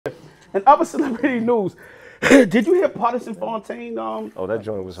And other celebrity news. Did you hear Pardison Fontaine? Oh, that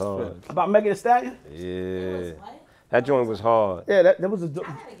joint was hard. About Megan Thee Stallion? Yeah. That joint was hard. Yeah, that was a.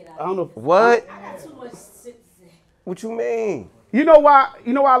 I don't know. What? I got too much shit to say. What you mean? You know why?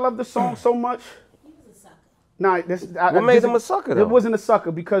 You know why I love the song so much? He was a sucker. Nah, What made him a sucker though? It wasn't a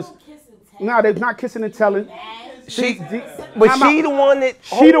sucker because nah, they're not kissing and telling. But She the one that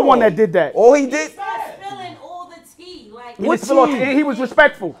the one that did that. All he did. Started spilling all the tea. Like, And he was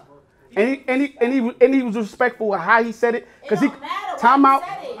respectful. And he was respectful of how he said it. Because he time out.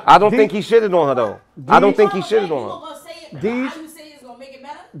 I don't think he shitted on her though. I don't think he shitted on her.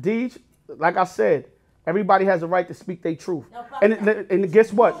 Deej, like I said, everybody has a right to speak their truth. And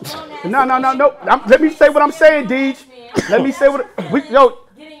guess what? No. Let me say what I'm saying, Deej. Let me say yo,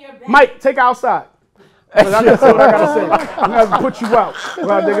 Mike, take it outside. I gotta say what I gotta say. I'm gonna put you out.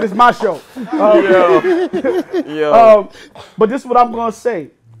 Well, nigga, this is my show. But this is what I'm gonna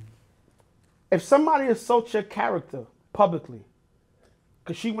say. If somebody insults your character publicly,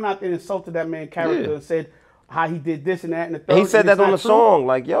 because she went out there and insulted that man's character and said how he did this and that and the third. And he said that on the song,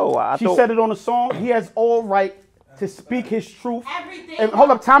 like, yo, she said it on the song. He has all right to speak his truth. Everything. And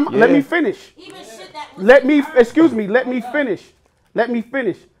hold up, time. Let me finish. Even shit that was Let me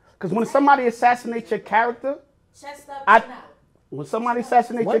finish. Because when somebody assassinates your character, when somebody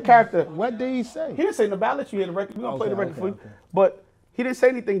assassinates your character, What did he say? he didn't say no bad. I'll let you hear the record. We're gonna play the record for you. But he didn't say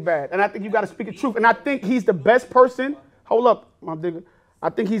anything bad. And I think you gotta speak the truth. And I think he's the best person. Hold up, my nigga. I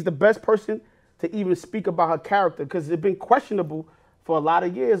think he's the best person to even speak about her character, because it's been questionable for a lot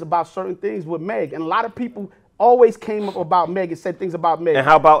of years about certain things with Meg. And a lot of people always came up about Meg and said things about Meg. And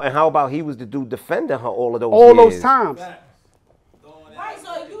how about he was the dude defending her all of those all years. those times. right.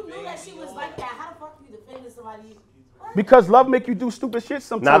 So if you knew that she was like that, how the fuck you defending somebody? What? Because love make you do stupid shit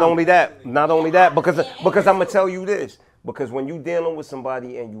sometimes. Not only that, because I'm gonna tell you this. Because when you dealing with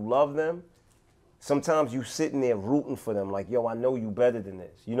somebody and you love them, sometimes you sitting there rooting for them, like, yo, I know you better than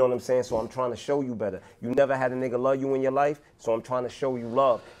this. You know what I'm saying? So I'm trying to show you better. You never had a nigga love you in your life, so I'm trying to show you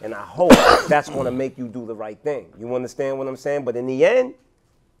love. And I hope that's gonna make you do the right thing. You understand what I'm saying? But in the end,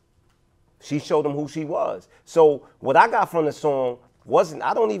 she showed him who she was. So what I got from the song wasn't,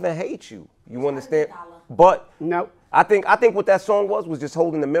 I don't even hate you. You understand? But no. I think what that song was just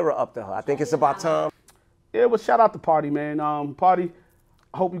holding the mirror up to her. I think it's about time. Yeah, well, shout out to Party, man. Party,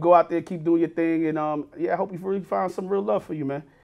 I hope you go out there, keep doing your thing, and I hope you really find some real love for you, man.